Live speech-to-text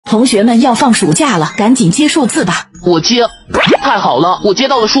同学们要放暑假了，赶紧接数字吧。我接，太好了，我接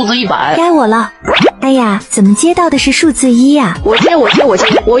到了数字100。该我了。哎呀，怎么接到的是数字1呀？我接，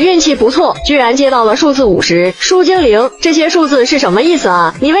我运气不错，居然接到了数字50。书精灵，这些数字是什么意思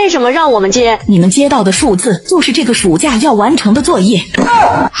啊？你为什么让我们接？你们接到的数字就是这个暑假要完成的作业。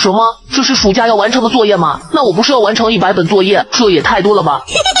什么？这是暑假要完成的作业吗？那我不是要完成100本作业？这也太多了吧！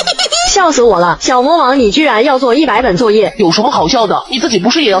笑死我了！小魔王，你居然要做100本作业，有什么好笑的？你自己不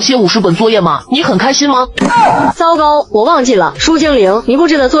是也要写50本作业吗？你很开心吗？糟糕，我忘记了，书精灵，你布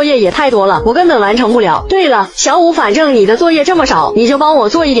置的作业也太多了，我根本完成不了。对了，小舞，反正你的作业这么少，你就帮我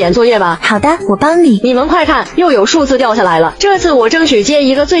做一点作业吧。好的，我帮你。你们快看，又有数字掉下来了。这次我争取接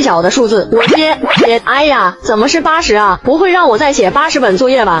一个最小的数字，我接。哎呀，怎么是80啊？不会让我再写80本作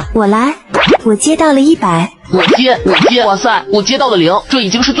业吧？我来，我接到了100。我接，哇塞，我接到了0，这已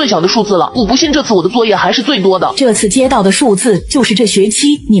经是最小的数字了。我不信这次我的作业还是最多的。这次接到的数字就是这学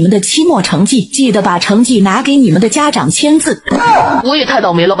期你们的期末成绩，记得把成绩拿给你们的家长签字。我也太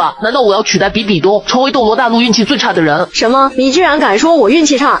倒霉了吧？难道我要取代比比东，成为斗罗大陆运气最差的人？什么？你居然敢说我运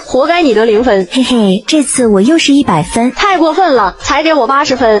气差，活该你得0分。嘿嘿，这次我又是100分，太过分了，才给我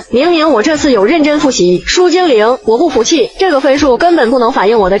80分。明明我这次有认真复习。书精灵，我不服气，这个分数根本不能反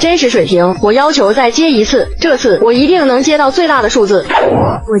映我的真实水平，我要求再接一次，这次我一定能接到最大的数字。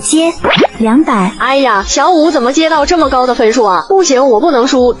我接200。哎呀，小舞怎么接到这么高的分数啊？不行，我不能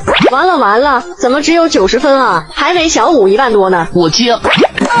输。完了，怎么只有90分啊？还没小舞1万多呢。我接。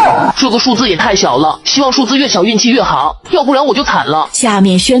这个数字也太小了，希望数字越小运气越好，要不然我就惨了。下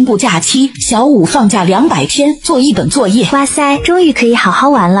面宣布假期，小舞放假200天，做1本作业。哇塞，终于可以好好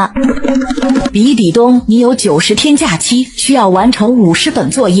玩了。比比东，你有90天假期，需要完成50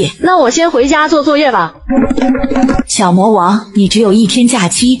本作业。那我先回家做作业吧。小魔王，你只有1天假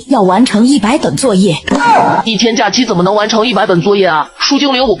期，要完成100本作业。1天假期怎么能完成100本作业啊？书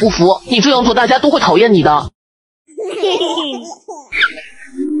精灵，我不服，你这样做大家都会讨厌你的。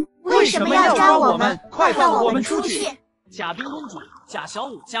为什么要抓我们？快放我们出去！假冰公主、假小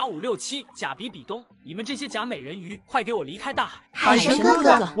舞、假567、假比比东，你们这些假美人鱼，快给我离开大海！海神哥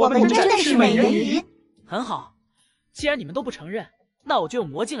哥，我们真的是美人鱼。很好，既然你们都不承认，那我就用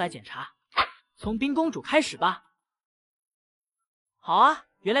魔镜来检查。从冰公主开始吧。好啊，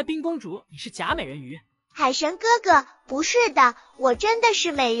原来冰公主你是假美人鱼。海神哥哥，不是的，我真的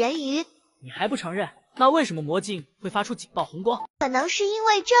是美人鱼。你还不承认？那为什么魔镜会发出警报红光？可能是因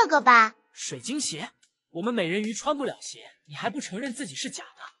为这个吧。水晶鞋，我们美人鱼穿不了鞋，你还不承认自己是假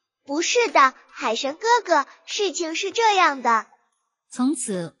的？不是的，海神哥哥，事情是这样的。从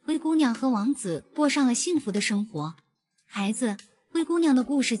此，灰姑娘和王子过上了幸福的生活。孩子，灰姑娘的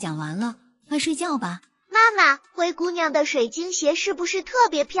故事讲完了，快睡觉吧。妈妈，灰姑娘的水晶鞋是不是特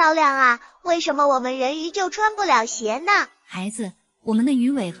别漂亮啊？为什么我们人鱼就穿不了鞋呢？孩子，我们的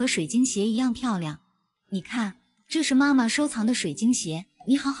鱼尾和水晶鞋一样漂亮。你看，这是妈妈收藏的水晶鞋，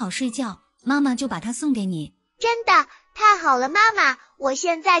你好好睡觉，妈妈就把它送给你。真的，太好了，妈妈，我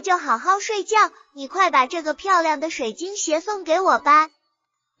现在就好好睡觉，你快把这个漂亮的水晶鞋送给我吧。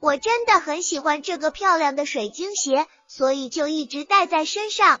我真的很喜欢这个漂亮的水晶鞋，所以就一直戴在身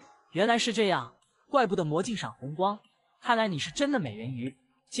上。原来是这样，怪不得魔镜闪红光，看来你是真的美人鱼。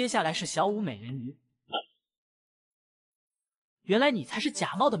接下来是小舞美人鱼，原来你才是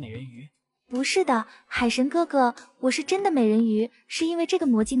假冒的美人鱼。不是的，海神哥哥，我是真的美人鱼，是因为这个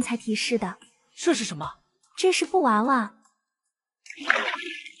魔镜才提示的。这是什么？这是布娃娃。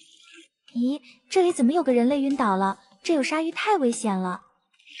咦，这里怎么有个人类晕倒了？这有鲨鱼太危险了。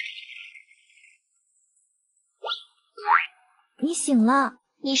你醒了。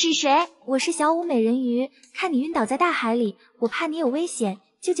你是谁？我是小舞美人鱼，看你晕倒在大海里，我怕你有危险，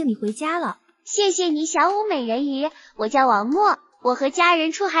救救你回家了。谢谢你，小舞美人鱼，我叫王默。我和家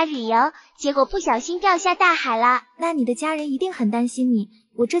人出海旅游，结果不小心掉下大海了。那你的家人一定很担心你，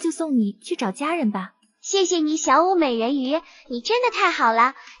我这就送你去找家人吧。谢谢你，小舞美人鱼，你真的太好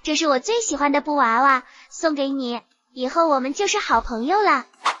了，这是我最喜欢的布娃娃，送给你，以后我们就是好朋友了。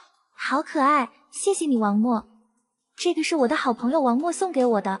好可爱，谢谢你，王默。这个是我的好朋友王默送给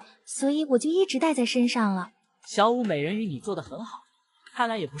我的，所以我就一直带在身上了。小舞美人鱼你做得很好，看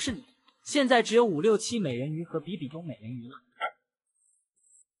来也不是你，现在只有567美人鱼和比比东美人鱼了。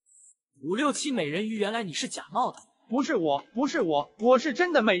567美人鱼，原来你是假冒的。不是我，我是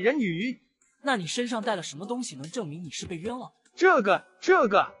真的美人鱼。那你身上带了什么东西能证明你是被冤枉？这个，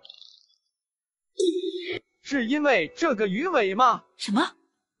是因为这个鱼尾吗？什么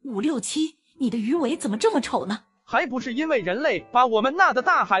？567，你的鱼尾怎么这么丑呢？还不是因为人类把我们那的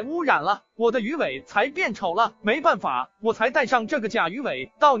大海污染了，我的鱼尾才变丑了。没办法，我才带上这个假鱼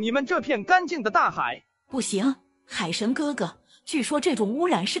尾到你们这片干净的大海。不行，海神哥哥。据说这种污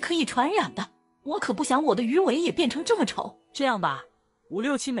染是可以传染的，我可不想我的鱼尾也变成这么丑。这样吧，5、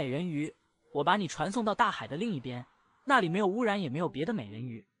6期美人鱼，我把你传送到大海的另一边，那里没有污染，也没有别的美人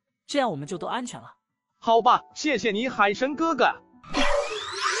鱼，这样我们就都安全了。好吧，谢谢你，海神哥哥。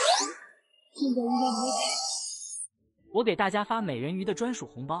我给大家发美人鱼的专属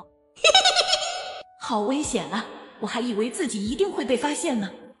红包。好危险啊！我还以为自己一定会被发现呢。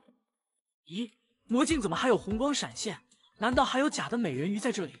咦，魔镜怎么还有红光闪现？难道还有假的美人鱼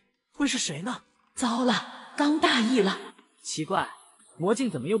在这里？会是谁呢？糟了，刚大意了。奇怪，魔镜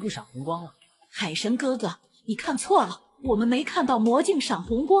怎么又不闪红光了？海神哥哥，你看错了，我们没看到魔镜闪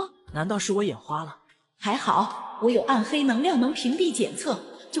红光。难道是我眼花了？还好我有暗黑能量能屏蔽检测，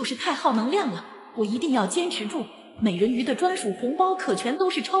就是太耗能量了，我一定要坚持住。美人鱼的专属红包可全都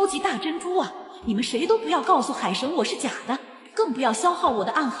是超级大珍珠啊！你们谁都不要告诉海神我是假的，更不要消耗我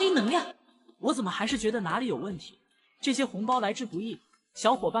的暗黑能量。我怎么还是觉得哪里有问题？这些红包来之不易，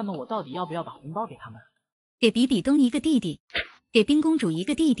小伙伴们，我到底要不要把红包给他们？给比比东一个弟弟，给冰公主一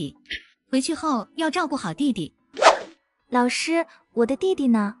个弟弟，回去后要照顾好弟弟。老师，我的弟弟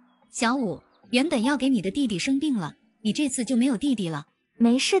呢？小舞，原本要给你的弟弟生病了，你这次就没有弟弟了。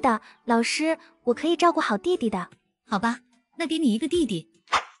没事的，老师，我可以照顾好弟弟的。好吧，那给你一个弟弟。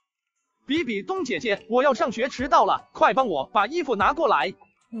比比东姐姐，我要上学迟到了，快帮我把衣服拿过来。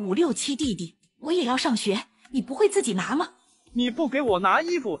5、6期弟弟，我也要上学，你不会自己拿吗？你不给我拿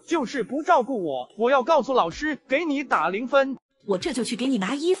衣服，就是不照顾我，我要告诉老师，给你打0分。我这就去给你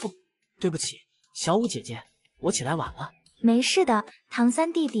拿衣服。对不起，小舞姐姐，我起来晚了。没事的，唐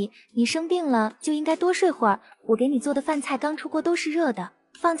三弟弟，你生病了就应该多睡会儿。我给你做的饭菜刚出锅都是热的，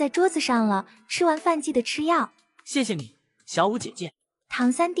放在桌子上了，吃完饭记得吃药。谢谢你，小舞姐姐。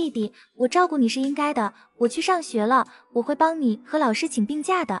唐三弟弟，我照顾你是应该的，我去上学了，我会帮你和老师请病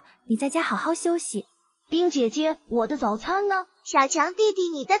假的，你在家好好休息。冰姐姐，我的早餐呢？小强弟弟，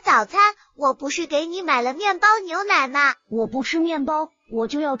你的早餐，我不是给你买了面包牛奶吗？我不吃面包，我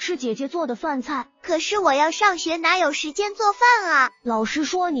就要吃姐姐做的饭菜。可是我要上学，哪有时间做饭啊？老师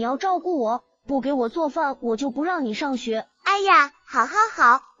说你要照顾我，不给我做饭，我就不让你上学。哎呀，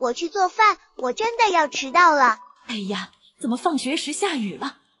好，我去做饭，我真的要迟到了。哎呀，怎么放学时下雨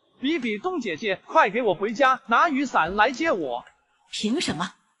了？比比东姐姐，快给我回家，拿雨伞来接我。凭什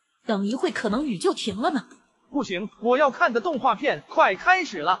么？等一会可能雨就停了呢。不行，我要看的动画片快开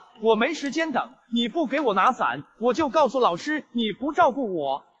始了，我没时间等。你不给我拿伞，我就告诉老师你不照顾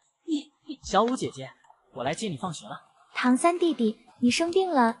我。小舞姐姐，我来接你放学了。唐三弟弟，你生病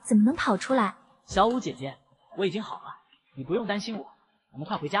了怎么能跑出来？小舞姐姐，我已经好了，你不用担心我，我们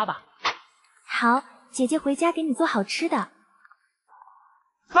快回家吧。好，姐姐回家给你做好吃的。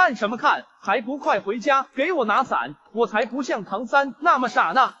看什么看，还不快回家给我拿伞，我才不像唐三那么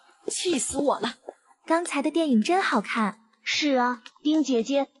傻呢。气死我了！刚才的电影真好看。是啊，冰姐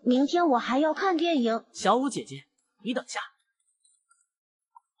姐，明天我还要看电影。小舞姐姐，你等下。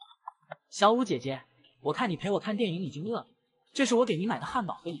小舞姐姐，我看你陪我看电影已经饿了，这是我给你买的汉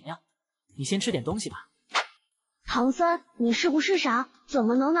堡和饮料，你先吃点东西吧。唐三，你是不是傻？怎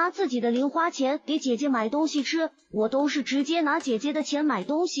么能拿自己的零花钱给姐姐买东西吃？我都是直接拿姐姐的钱买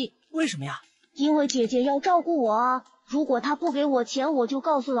东西。为什么呀？因为姐姐要照顾我啊，如果她不给我钱，我就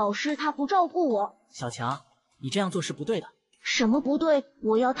告诉老师她不照顾我。小强，你这样做是不对的。什么不对？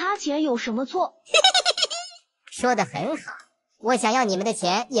我要她钱有什么错？说得很好，我想要你们的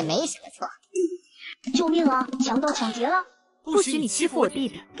钱也没什么错。救命啊！强盗抢劫了！不许你欺负我弟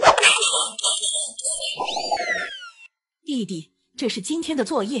弟。弟弟，这是今天的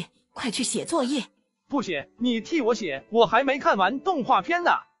作业，快去写作业。不写，你替我写，我还没看完动画片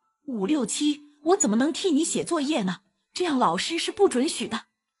呢。5、6期，我怎么能替你写作业呢？这样老师是不准许的。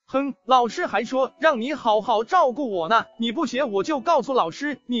哼，老师还说让你好好照顾我呢，你不写我就告诉老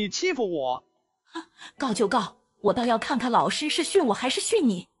师你欺负我。告就告，我倒要看看老师是训我还是训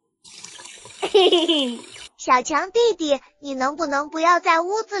你。嘿嘿嘿，小强弟弟，你能不能不要在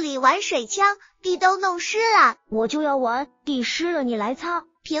屋子里玩水枪？地都弄湿了。我就要玩，地湿了你来擦。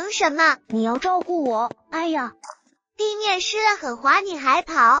凭什么？你要照顾我。哎呀，地面湿了很滑，你还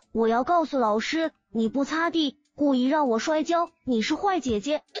跑？我要告诉老师，你不擦地，故意让我摔跤，你是坏姐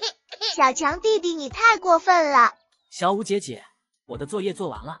姐。小强弟弟，你太过分了。小舞姐姐，我的作业做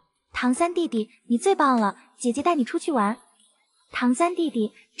完了。唐三弟弟，你最棒了，姐姐带你出去玩。唐三弟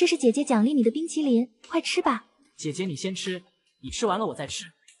弟，这是姐姐奖励你的冰淇淋，快吃吧。姐姐你先吃，你吃完了我再吃。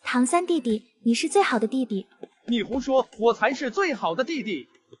唐三弟弟，你是最好的弟弟。你胡说，我才是最好的弟弟。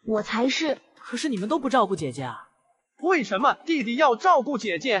我才是。可是你们都不照顾姐姐啊？为什么弟弟要照顾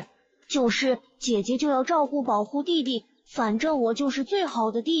姐姐？就是姐姐就要照顾保护弟弟，反正我就是最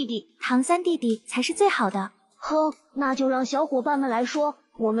好的弟弟。唐三弟弟才是最好的。哼，那就让小伙伴们来说，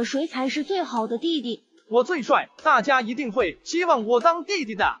我们谁才是最好的弟弟。我最帅，大家一定会希望我当弟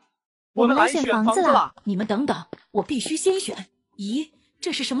弟的。我们来选房子了。你们等等，我必须先选。咦，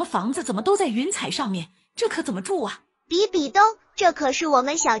这是什么房子？怎么都在云彩上面？这可怎么住啊？比比东，这可是我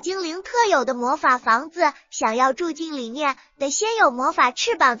们小精灵特有的魔法房子，想要住进里面，得先有魔法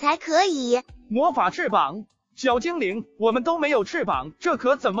翅膀才可以。魔法翅膀？小精灵，我们都没有翅膀，这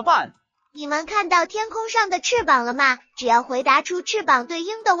可怎么办？你们看到天空上的翅膀了吗？只要回答出翅膀对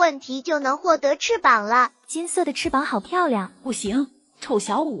应的问题，就能获得翅膀了。金色的翅膀好漂亮。不行，臭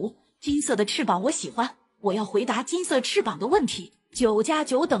小舞，金色的翅膀我喜欢，我要回答金色翅膀的问题。9加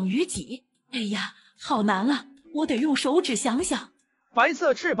9等于几？哎呀，好难啊，我得用手指想想。白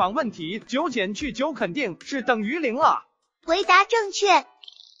色翅膀问题，9减去9肯定是等于0了。回答正确。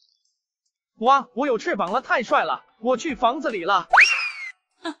哇，我有翅膀了，太帅了！我去房子里了。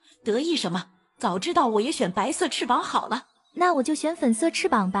得意什么？早知道我也选白色翅膀好了。那我就选粉色翅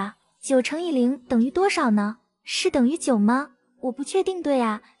膀吧。9乘以0等于多少呢？是等于9吗？我不确定。对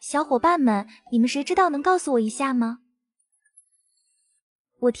啊，小伙伴们，你们谁知道能告诉我一下吗？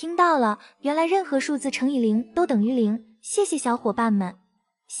我听到了，原来任何数字乘以0都等于0。谢谢小伙伴们。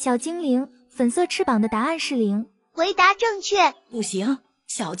小精灵，粉色翅膀的答案是0。回答正确。不行，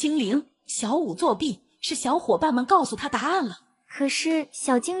小精灵，小舞作弊，是小伙伴们告诉他答案了。可是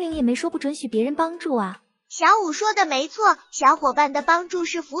小精灵也没说不准许别人帮助啊。小舞说的没错，小伙伴的帮助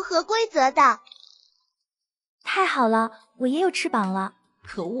是符合规则的。太好了，我也有翅膀了。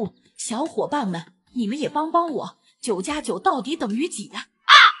可恶，小伙伴们，你们也帮帮我，9加9到底等于几呀？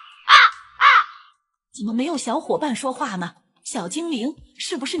怎么没有小伙伴说话呢？小精灵，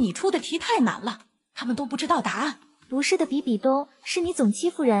是不是你出的题太难了？他们都不知道答案。不是的，比比东，是你总欺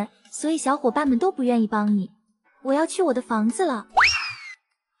负人，所以小伙伴们都不愿意帮你。我要去我的房子了。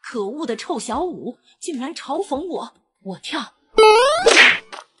可恶的臭小舞，竟然嘲讽我！我跳。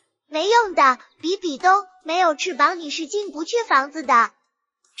没用的，比比东，没有翅膀你是进不去房子的。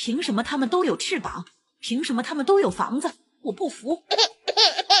凭什么他们都有翅膀？凭什么他们都有房子？我不服！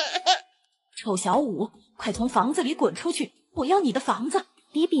臭小舞，快从房子里滚出去！我要你的房子！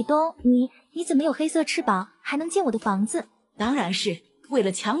比比东，你怎么有黑色翅膀，还能进我的房子？当然是为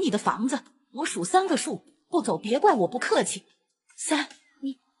了抢你的房子。我数3个数，不走别怪我不客气。3，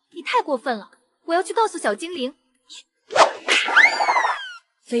你太过分了！我要去告诉小精灵。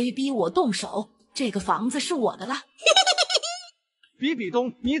非逼我动手，这个房子是我的了。比比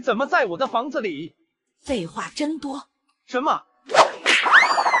东，你怎么在我的房子里？废话真多。什么？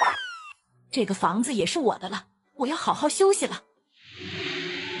这个房子也是我的了，我要好好休息了。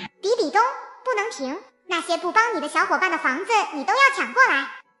比比东，不能停！那些不帮你的小伙伴的房子，你都要抢过来。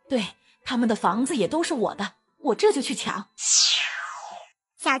对，他们的房子也都是我的，我这就去抢。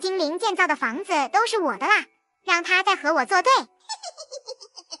小精灵建造的房子都是我的啦，让他再和我作对。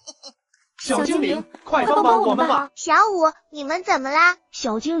小精灵，快帮帮我们吧！小舞，你们怎么啦？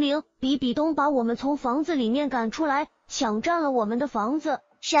小精灵，比比东把我们从房子里面赶出来，抢占了我们的房子。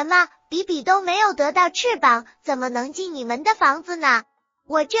什么？比比东没有得到翅膀，怎么能进你们的房子呢？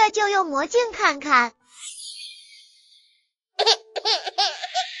我这就用魔镜看看。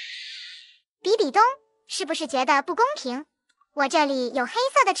比比东，是不是觉得不公平？我这里有黑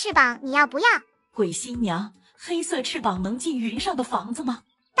色的翅膀，你要不要？鬼新娘，黑色翅膀能进云上的房子吗？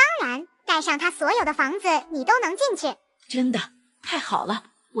当然，带上它所有的房子，你都能进去。真的？太好了，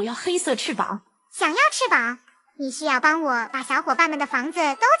我要黑色翅膀。想要翅膀，你需要帮我把小伙伴们的房子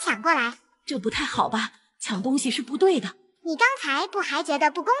都抢过来。这不太好吧？抢东西是不对的。你刚才不还觉得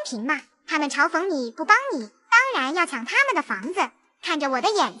不公平吗？他们嘲讽你不帮你，当然要抢他们的房子。看着我的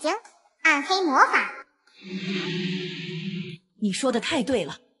眼睛，暗黑魔法。你说的太对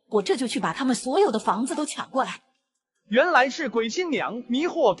了，我这就去把他们所有的房子都抢过来。原来是鬼新娘迷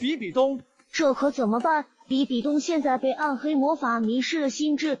惑比比东，这可怎么办？比比东现在被暗黑魔法迷失了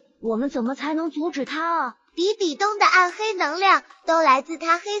心智，我们怎么才能阻止他啊？比比东的暗黑能量都来自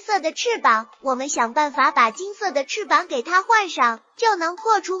他黑色的翅膀，我们想办法把金色的翅膀给他换上，就能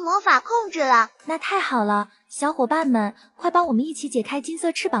破除魔法控制了。那太好了，小伙伴们，快帮我们一起解开金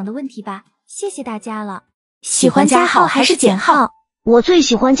色翅膀的问题吧！谢谢大家了。喜欢加号还是减号？我最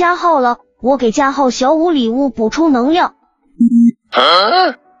喜欢加号了，我给加号小舞礼物补充能量。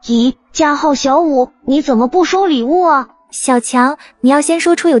咦，加号小舞，你怎么不收礼物啊？小强，你要先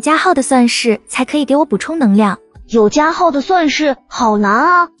说出有加号的算式，才可以给我补充能量。有加号的算式好难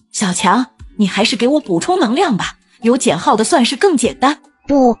啊！小强，你还是给我补充能量吧，有减号的算式更简单。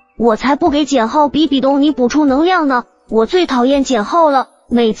不，我才不给减号比比东你补充能量呢！我最讨厌减号了，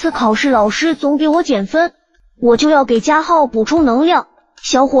每次考试老师总给我减分，我就要给加号补充能量。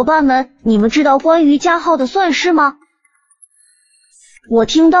小伙伴们，你们知道关于加号的算式吗？我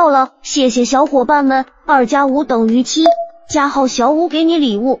听到了，谢谢小伙伴们。2加5等于7，加号小舞给你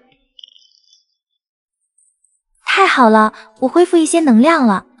礼物。太好了，我恢复一些能量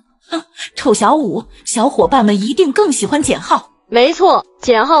了。臭小舞，小伙伴们一定更喜欢减号。没错，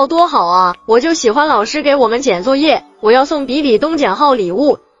减号多好啊！我就喜欢老师给我们减作业，我要送比比东减号礼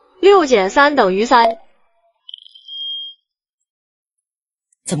物。6减3等于3。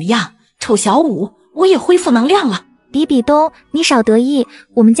怎么样，臭小舞，我也恢复能量了。比比东，你少得意，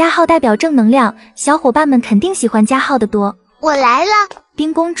我们加号代表正能量，小伙伴们肯定喜欢加号的多。我来了。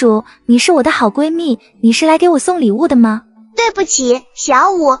冰公主，你是我的好闺蜜，你是来给我送礼物的吗？对不起，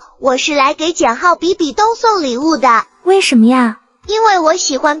小舞，我是来给减号比比东送礼物的。为什么呀？因为我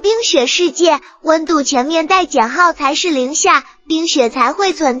喜欢冰雪世界，温度前面带减号才是零下，冰雪才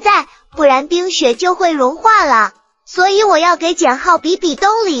会存在，不然冰雪就会融化了。所以我要给减号比比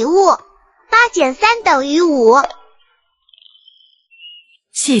东礼物。8减3等于5。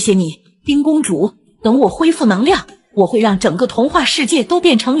谢谢你，冰公主。等我恢复能量，我会让整个童话世界都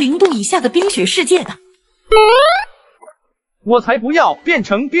变成0度以下的冰雪世界的。我才不要变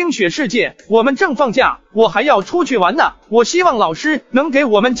成冰雪世界，我们正放假，我还要出去玩呢。我希望老师能给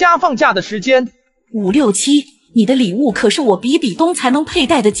我们加放假的时间。5、6、7，你的礼物可是我比比东才能佩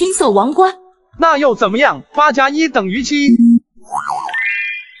戴的金色王冠。那又怎么样？8加1等于7。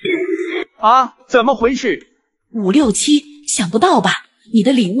啊，怎么回事？5、6、7，想不到吧？你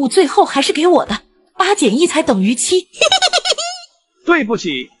的礼物最后还是给我的。8减1才等于7。对不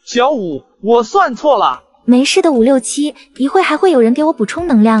起，小舞，我算错了。没事的，5、6、7，一会还会有人给我补充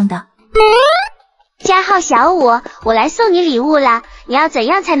能量的。加号小舞，我来送你礼物了，你要怎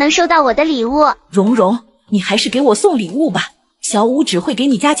样才能收到我的礼物？蓉蓉，你还是给我送礼物吧。小舞只会给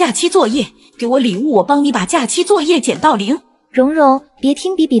你加假期作业，给我礼物，我帮你把假期作业减到0。蓉蓉，别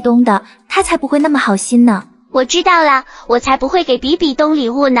听比比东的，他才不会那么好心呢。我知道了，我才不会给比比东礼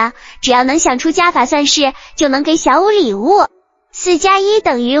物呢。只要能想出加法算式，就能给小舞礼物。4加1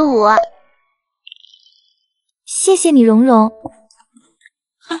等于5。谢谢你，蓉蓉。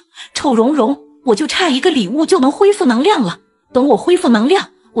臭蓉蓉，我就差一个礼物就能恢复能量了。等我恢复能量，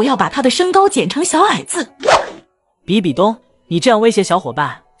我要把他的身高减成小矮字。比比东，你这样威胁小伙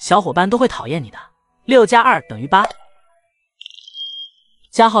伴，小伙伴都会讨厌你的。6加2等于8。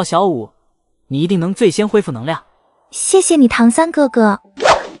加号小舞，你一定能最先恢复能量。谢谢你，唐三哥哥。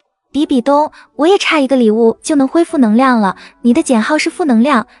比比东，我也差一个礼物就能恢复能量了。你的减号是负能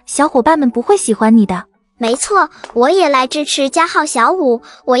量，小伙伴们不会喜欢你的。没错，我也来支持加号小舞，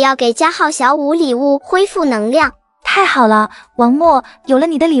我要给加号小舞礼物恢复能量。太好了，王默，有了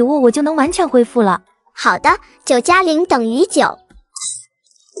你的礼物，我就能完全恢复了。好的，9加0等于9。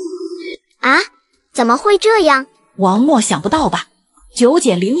啊，怎么会这样？王默，想不到吧？9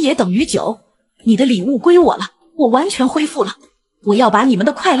减0也等于9。你的礼物归我了，我完全恢复了。我要把你们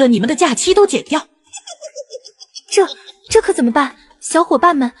的快乐、你们的假期都减掉。这可怎么办？小伙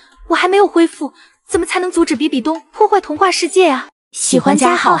伴们，我还没有恢复，怎么才能阻止比比东破坏童话世界啊？喜欢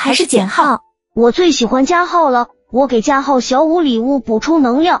加号还是减号？我最喜欢加号了，我给加号小舞礼物补充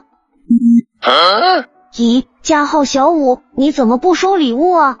能量。咦，加号小舞，你怎么不收礼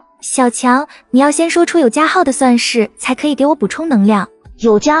物啊？小强，你要先说出有加号的算式，才可以给我补充能量。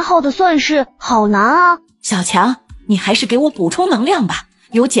有加号的算式好难啊！小强，你还是给我补充能量吧，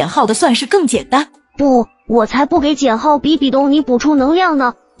有减号的算式更简单。不，我才不给减号比比东你补充能量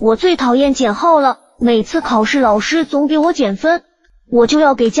呢！我最讨厌减号了，每次考试老师总给我减分，我就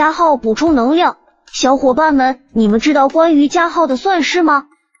要给加号补充能量。小伙伴们，你们知道关于加号的算式吗？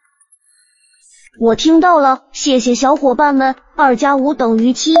我听到了，谢谢小伙伴们。2加5等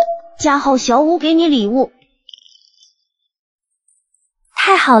于7，加号小舞给你礼物。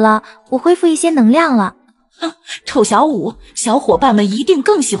太好了，我恢复一些能量了。臭小舞，小伙伴们一定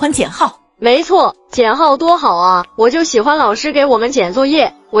更喜欢减号。没错，减号多好啊！我就喜欢老师给我们减作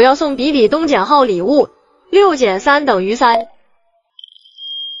业，我要送比比东减号礼物。6减3等于3。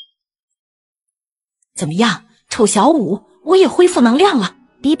怎么样，臭小舞，我也恢复能量了。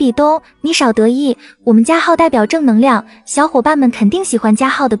比比东，你少得意，我们加号代表正能量，小伙伴们肯定喜欢加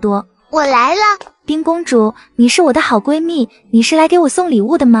号的多。我来了。冰公主，你是我的好闺蜜，你是来给我送礼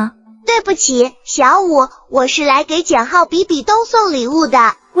物的吗？对不起，小舞，我是来给减号比比东送礼物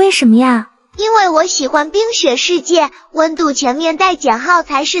的。为什么呀？因为我喜欢冰雪世界，温度前面带减号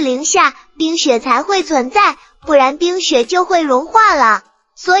才是零下，冰雪才会存在，不然冰雪就会融化了。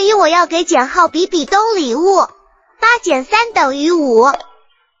所以我要给减号比比东礼物。8减3等于5。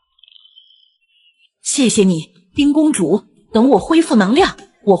谢谢你，冰公主。等我恢复能量，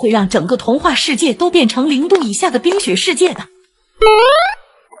我会让整个童话世界都变成0度以下的冰雪世界的。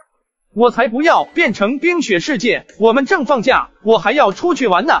我才不要变成冰雪世界，我们正放假，我还要出去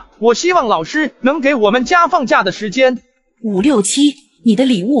玩呢。我希望老师能给我们加放假的时间。5、6、7，你的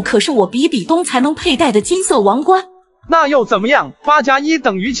礼物可是我比比东才能佩戴的金色王冠。那又怎么样？8加1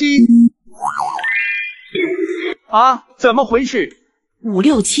等于7。啊，怎么回事？5、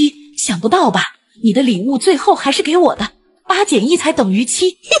6、7，想不到吧？你的礼物最后还是给我的。8减1才等于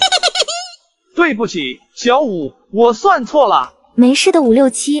7。对不起，小五，我算错了。没事的，5、6、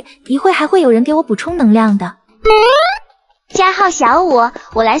7，一会还会有人给我补充能量的。加号小五，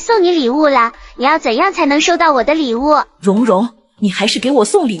我来送你礼物了，你要怎样才能收到我的礼物？蓉蓉，你还是给我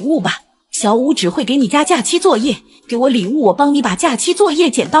送礼物吧。小五只会给你加假期作业，给我礼物，我帮你把假期作业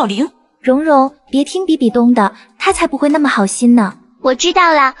减到0。蓉蓉，别听比比东的，他才不会那么好心呢。我知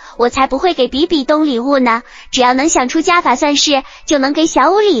道了，我才不会给比比东礼物呢。只要能想出加法算式，就能给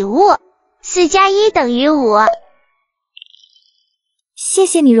小五礼物。4加1等于5。谢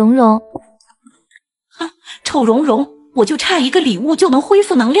谢你，蓉蓉。臭蓉蓉，我就差一个礼物就能恢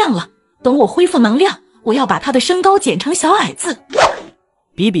复能量了。等我恢复能量，我要把他的身高减成小矮子。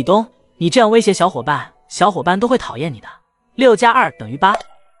比比东，你这样威胁小伙伴，小伙伴都会讨厌你的。6加2等于8。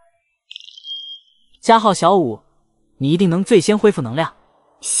加号小五，你一定能最先恢复能量。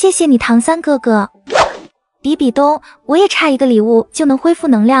谢谢你，唐三哥哥。比比东，我也差一个礼物就能恢复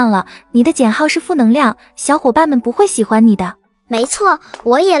能量了。你的减号是负能量，小伙伴们不会喜欢你的。没错，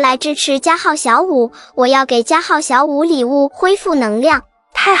我也来支持加号小五，我要给加号小五礼物恢复能量。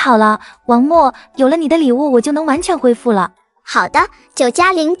太好了，王默，有了你的礼物，我就能完全恢复了。好的，9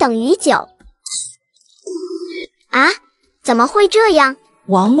加0等于9。啊，怎么会这样？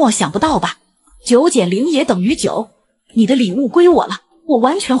王默，想不到吧？9减0也等于9。你的礼物归我了，我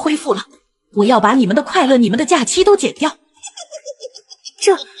完全恢复了。我要把你们的快乐、你们的假期都减掉。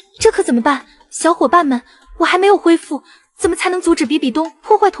这可怎么办？小伙伴们，我还没有恢复，怎么才能阻止比比东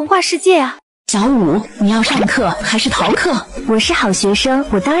破坏童话世界啊？小五，你要上课还是逃课？我是好学生，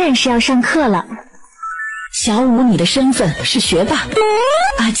我当然是要上课了。小五，你的身份是学霸。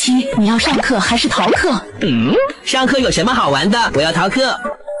阿七，你要上课还是逃课？上课有什么好玩的？我要逃课。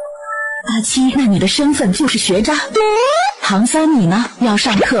阿七，那你的身份就是学渣。唐三，你呢？要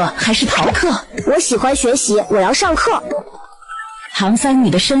上课还是逃课？我喜欢学习，我要上课。唐三，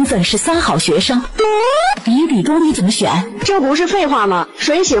你的身份是3好学生。比比东，你怎么选？这不是废话吗？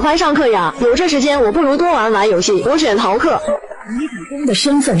谁喜欢上课呀？有这时间，我不如多玩玩游戏。我选逃课。比比东的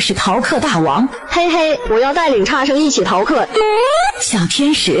身份是逃课大王。嘿嘿，我要带领差生一起逃课。小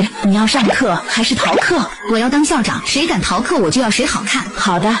天使，你要上课还是逃课？我要当校长，谁敢逃课我就要谁好看。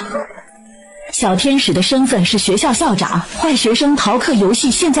好的。小天使的身份是学校校长。坏学生逃课游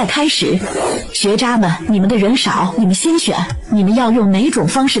戏现在开始。学渣们，你们的人少，你们先选。你们要用哪种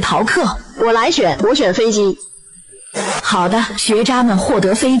方式逃课？我来选，我选飞机。好的，学渣们获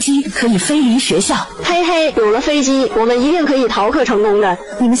得飞机，可以飞离学校。嘿嘿，有了飞机，我们一定可以逃课成功的。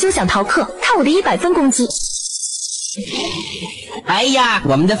你们休想逃课，看我的100分攻击！哎呀，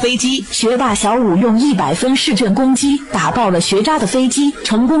我们的飞机！学霸小五用100分试阵攻击，打爆了学渣的飞机，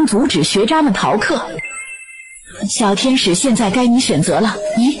成功阻止学渣们逃课。小天使，现在该你选择了。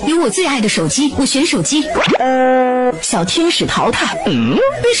咦，有我最爱的手机，我选手机。小天使淘汰。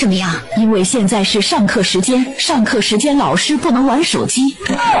为什么呀？因为现在是上课时间，上课时间老师不能玩手机。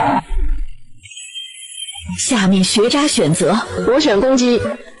下面学渣选择，我选攻击。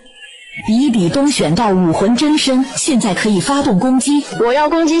比比东选到武魂真身，现在可以发动攻击。我要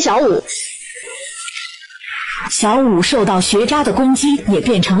攻击小五。小五受到学渣的攻击，也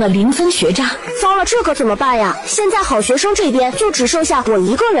变成了0分学渣。糟了，这可怎么办呀？现在好学生这边就只剩下我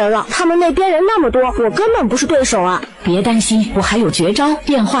一个人了，他们那边人那么多，我根本不是对手啊！别担心，我还有绝招，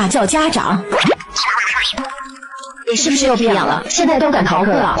电话叫家长。你是不是又变了？现在都敢逃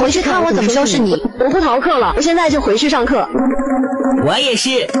课了，回去看我怎么收拾你！我不逃课了，我现在就回去上课。我也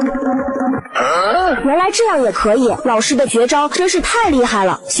是。原来这样也可以，老师的绝招真是太厉害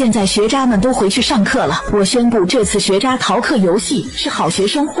了。现在学渣们都回去上课了，我宣布这次学渣逃课游戏是好学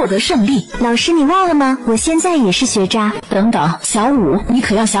生获得胜利。老师，你忘了吗？我现在也是学渣。等等，小五，你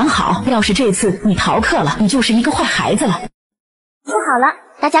可要想好，要是这次你逃课了，你就是一个坏孩子了。说好了，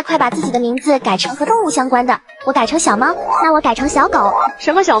大家快把自己的名字改成和动物相关的。我改成小猫，那我改成小狗。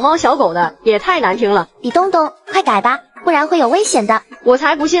什么小猫小狗的，也太难听了。李东东，快改吧，不然会有危险的。我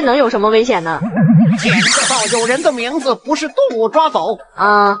才不信能有什么危险呢。检测到有人的名字不是动物抓走。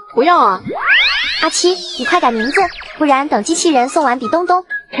不要啊。阿七，你快改名字，不然等机器人送完比东东，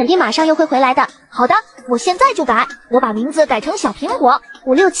肯定马上又会回来的。好的，我现在就改，我把名字改成小苹果。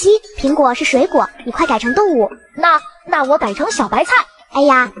5、6、7，苹果是水果，你快改成动物。那我改成小白菜。哎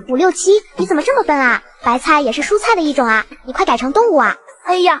呀，5、6、7，你怎么这么笨啊？白菜也是蔬菜的一种啊，你快改成动物啊。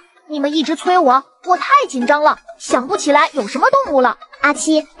哎呀，你们一直催我，我太紧张了，想不起来有什么动物了。阿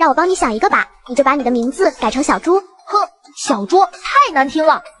七，让我帮你想一个吧，你就把你的名字改成小猪。哼，小猪太难听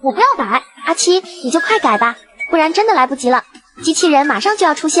了，我不要改。阿七，你就快改吧，不然真的来不及了，机器人马上就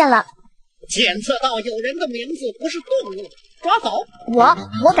要出现了。检测到有人的名字不是动物，抓走。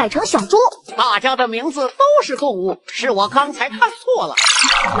我改成小猪。大家的名字都是动物，是我刚才看错了。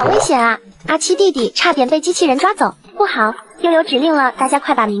好危险啊！阿七弟弟差点被机器人抓走，不好，又有指令了，大家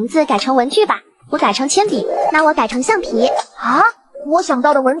快把名字改成文具吧。我改成铅笔，那我改成橡皮。啊，我想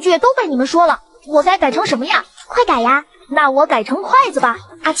到的文具都被你们说了，我该改成什么呀？快改呀！那我改成筷子吧。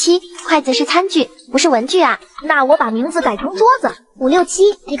阿七，筷子是餐具，不是文具啊。那我把名字改成桌子。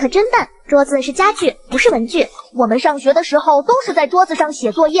567，你可真笨，桌子是家具，不是文具。我们上学的时候都是在桌子上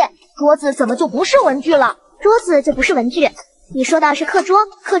写作业，桌子怎么就不是文具了？桌子就不是文具。你说的是课桌，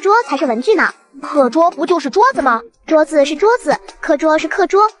课桌才是文具呢。课桌不就是桌子吗？桌子是桌子，课桌是课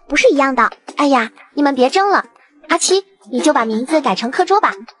桌，不是一样的。哎呀，你们别争了。阿七，你就把名字改成课桌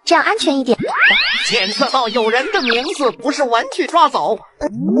吧，这样安全一点。检测到有人的名字不是文具，抓走。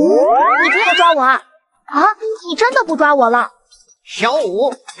你不要抓我啊！啊，你真的不抓我了？小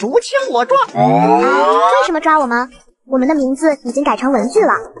五，竹签我抓。为什么抓我们？我们的名字已经改成文具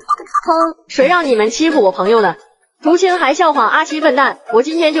了。哼，谁让你们欺负我朋友的？竹青还笑话阿七笨蛋，我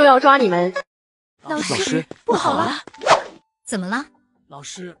今天就要抓你们。老师，不好了！怎么了？老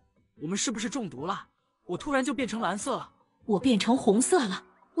师，我们是不是中毒了？我突然就变成蓝色了。我变成红色了。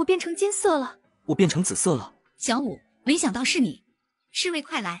我变成金色了。我变成紫色了。小五，没想到是你！侍卫，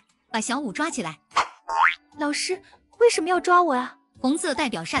快来，把小五抓起来！老师，为什么要抓我呀？红色代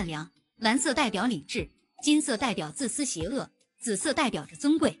表善良，蓝色代表理智，金色代表自私邪恶，紫色代表着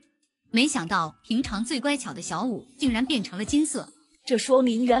尊贵。没想到平常最乖巧的小五竟然变成了金色，这说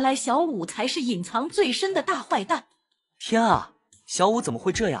明原来小五才是隐藏最深的大坏蛋。天啊，小五怎么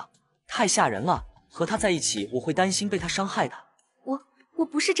会这样？太吓人了！和他在一起，我会担心被他伤害的。我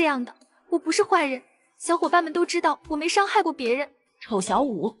不是这样的，我不是坏人，小伙伴们都知道我没伤害过别人。臭小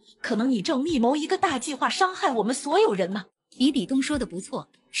五，可能你正密谋一个大计划，伤害我们所有人呢。比比东说的不错，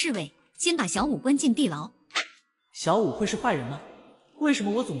侍卫，先把小五关进地牢。小五会是坏人吗？为什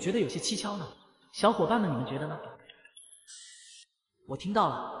么我总觉得有些蹊跷呢？小伙伴们，你们觉得呢？我听到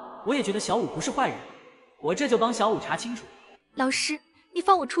了，我也觉得小五不是坏人，我这就帮小五查清楚。老师，你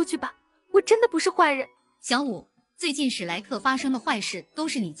放我出去吧，我真的不是坏人。小五，最近史莱克发生的坏事都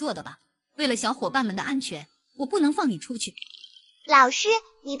是你做的吧？为了小伙伴们的安全，我不能放你出去。老师，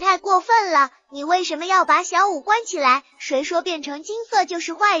你太过分了，你为什么要把小五关起来？谁说变成金色就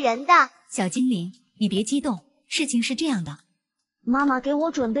是坏人的？小精灵，你别激动，事情是这样的。妈妈给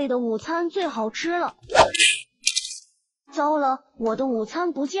我准备的午餐最好吃了。糟了，我的午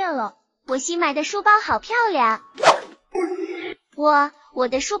餐不见了。我新买的书包好漂亮。我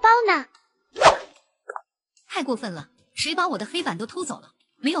的书包呢？太过分了，谁把我的黑板都偷走了？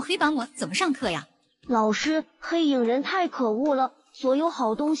没有黑板我怎么上课呀？老师，黑影人太可恶了，所有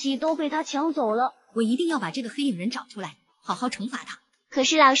好东西都被他抢走了。我一定要把这个黑影人找出来，好好惩罚他。可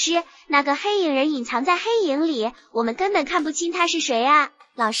是老师，那个黑影人隐藏在黑影里，我们根本看不清他是谁啊。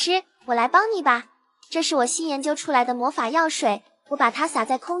老师，我来帮你吧。这是我新研究出来的魔法药水，我把它洒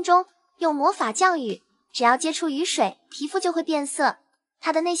在空中，用魔法降雨，只要接触雨水，皮肤就会变色，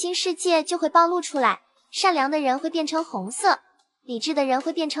他的内心世界就会暴露出来。善良的人会变成红色，理智的人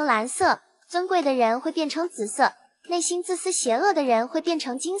会变成蓝色，尊贵的人会变成紫色，内心自私邪恶的人会变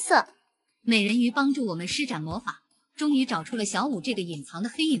成金色。美人鱼帮助我们施展魔法，终于找出了小五这个隐藏的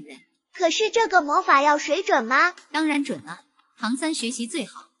黑影人。可是这个魔法药水准吗？当然准了，唐三学习最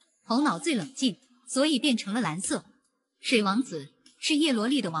好，头脑最冷静，所以变成了蓝色。水王子是叶罗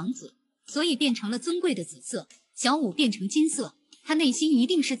丽的王子，所以变成了尊贵的紫色。小五变成金色，他内心一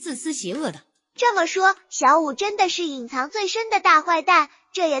定是自私邪恶的。这么说，小五真的是隐藏最深的大坏蛋，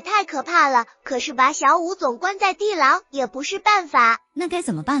这也太可怕了。可是把小五总关在地牢也不是办法。那该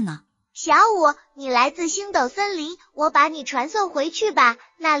怎么办呢？小五，你来自星斗森林，我把你传送回去吧，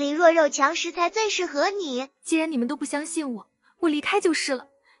那里弱肉强食才最适合你。既然你们都不相信我，我离开就是了，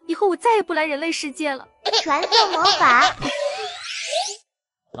以后我再也不来人类世界了。传送魔法。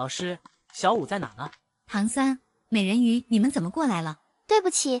老师，小五在哪呢？唐三、美人鱼，你们怎么过来了？对不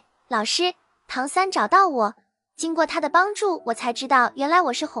起，老师，唐三找到我，经过他的帮助，我才知道原来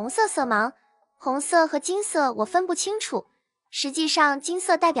我是红色色盲，红色和金色我分不清楚。实际上，金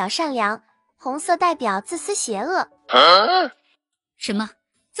色代表善良，红色代表自私邪恶。什么？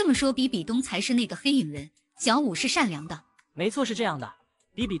这么说，比比东才是那个黑影人，小五是善良的。没错，是这样的。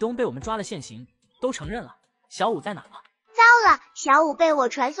比比东被我们抓了现行，都承认了。小五在哪了？糟了，小五被我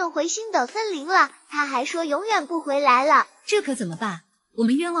传送回星斗森林了，他还说永远不回来了。这可怎么办？我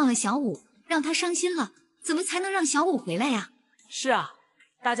们冤枉了小舞，让他伤心了，怎么才能让小舞回来呀？是啊，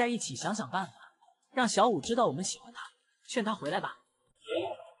大家一起想想办法，让小舞知道我们喜欢他，劝他回来吧。